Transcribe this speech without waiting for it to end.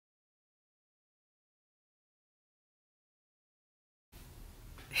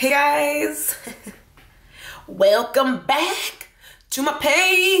Hey guys, welcome back to my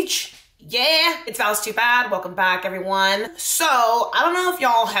page. Yeah, it's Alice Too Bad. Welcome back, everyone. So, I don't know if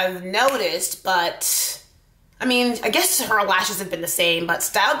y'all have noticed, but I mean, I guess her lashes have been the same, but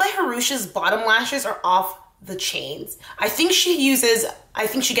StyledByHrush's bottom lashes are off the chains. I think she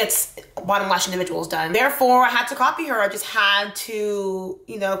gets bottom lash individuals done. Therefore, I had to copy her. I just had to,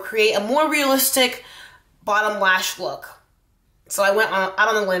 create a more realistic bottom lash look. So I went out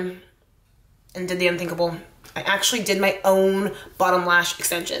on a limb and did the unthinkable. I actually did my own bottom lash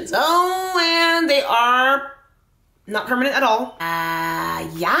extensions. Oh, and they are not permanent at all.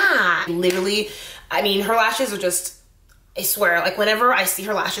 Yeah. Literally, I mean, her lashes are just, I swear, like whenever I see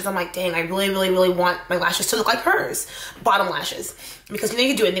her lashes, I'm like, dang, I really, really, really want my lashes to look like hers. Bottom lashes. Because you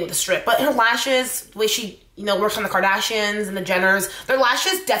can do anything with a strip. But her lashes, the way she, works on the Kardashians and the Jenners, their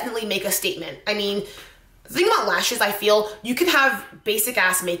lashes definitely make a statement. I mean, the thing about lashes, I feel, you can have basic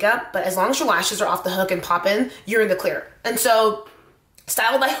ass makeup, but as long as your lashes are off the hook and poppin', you're in the clear. And so,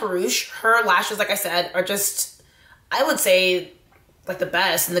 StyledByHrush, her lashes, like I said, are just, I would say, like the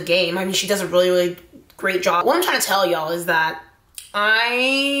best in the game. I mean, she does a really, really great job. What I'm trying to tell y'all is that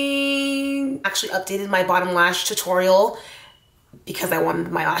I actually updated my bottom lash tutorial because I wanted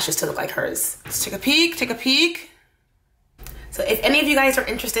my lashes to look like hers. Let's take a peek. So if any of you guys are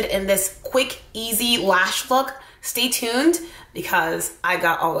interested in this quick, easy lash look, stay tuned because I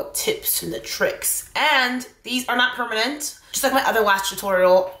got all the tips and the tricks. And these are not permanent. Just like my other lash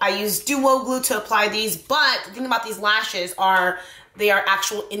tutorial, I use duo glue to apply these, but the thing about these lashes are they are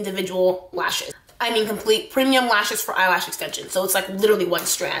actual individual lashes. I mean complete premium lashes for eyelash extension. So it's like literally one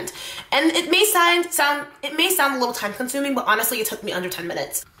strand. And it may sound a little time consuming, but honestly it took me under 10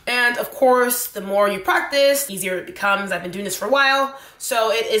 minutes. And of course, the more you practice, the easier it becomes. I've been doing this for a while,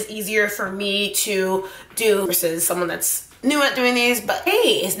 so it is easier for me to do versus someone that's new at doing these. But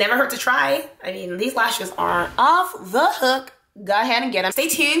hey, it's never hurt to try. I mean, these lashes are off the hook. Go ahead and get them. Stay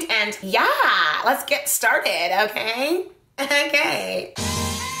tuned and yeah, let's get started, okay? Okay.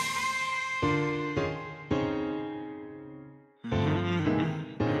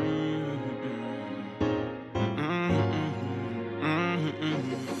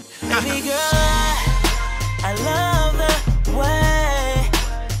 Baby girl, I love the way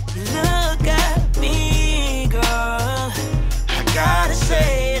you look at me, girl. I gotta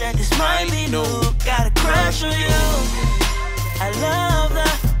say that this might be new. Got a crush on you. I love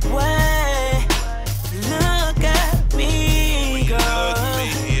the way you look at me, girl.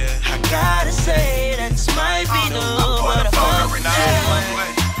 I gotta say that this might be new, but I fuck with you.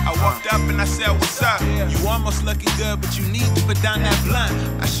 I walked up and I said, what's up? You almost looking good, but you need to put down that blunt.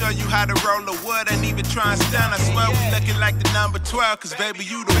 I show you how to roll the wood and even try and stun. I swear we looking like the number 12, cause baby,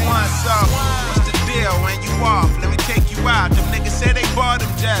 you the one. So, what's the deal when you off? Let me take you out. Them niggas say they bought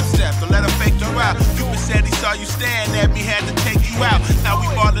them jab steps, don't let them fake you out. Cupid said he saw you staring at me, had to take you out. Now we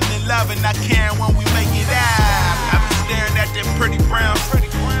falling in love and not caring when we make it out. I've been staring at that pretty brown,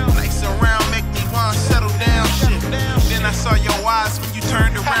 lace around, make me want to settle down shit. Then I saw your eyes when you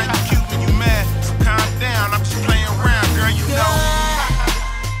turned around, you cute when you mad, so calm down, I'm just playing around, girl, you know.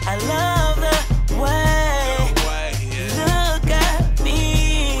 I love the way you look at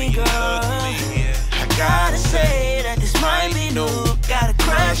me, girl. I gotta say that this might be new, got a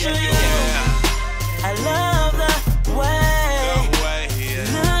crush on you. I love the way you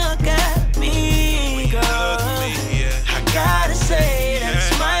look at me, girl. I gotta say that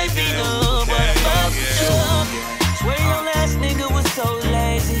this might be new, but I fuck with you. Swear your last nigga was so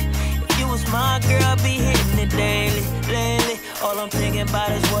lazy. If you was my girl, I'd be hitting it daily, lately. All I'm thinking about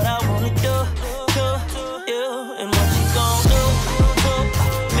is what I wanna do to you and what you gon' do to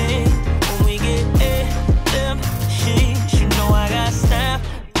me when we get in them sheets. You know I got snap,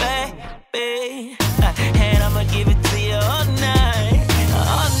 baby, and I'ma give it to you all night,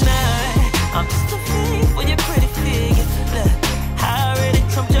 all night. I'm just a fiend for your pretty figure. Look, I already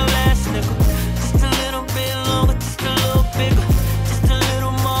trumped your last nickel. Just a little bit longer, just a little bigger, just a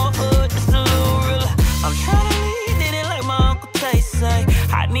little more hood, just a little realer. I'm trying to lead it like my Uncle Tay say.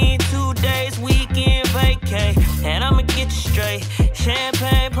 I need 2 days, weekend vacay, and I'ma get you straight.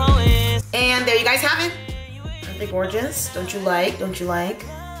 Champagne poets. And there you guys have it. Aren't they gorgeous? Don't you like? Don't you like?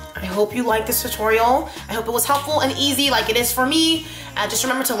 I hope you liked this tutorial. I hope it was helpful and easy like it is for me. Just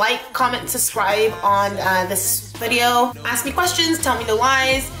remember to like, comment, and subscribe on this video. Ask me questions, tell me no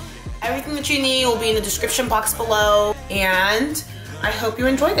lies. Everything that you need will be in the description box below. And I hope you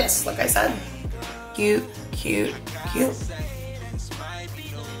enjoy this, like I said. Cute, cute, cute.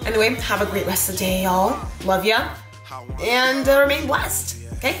 Anyway, have a great rest of the day, y'all. Love ya. And remain blessed,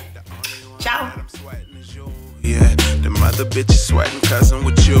 okay? Ciao. Yeah, the other bitches sweating cause I'm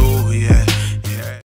with you, yeah.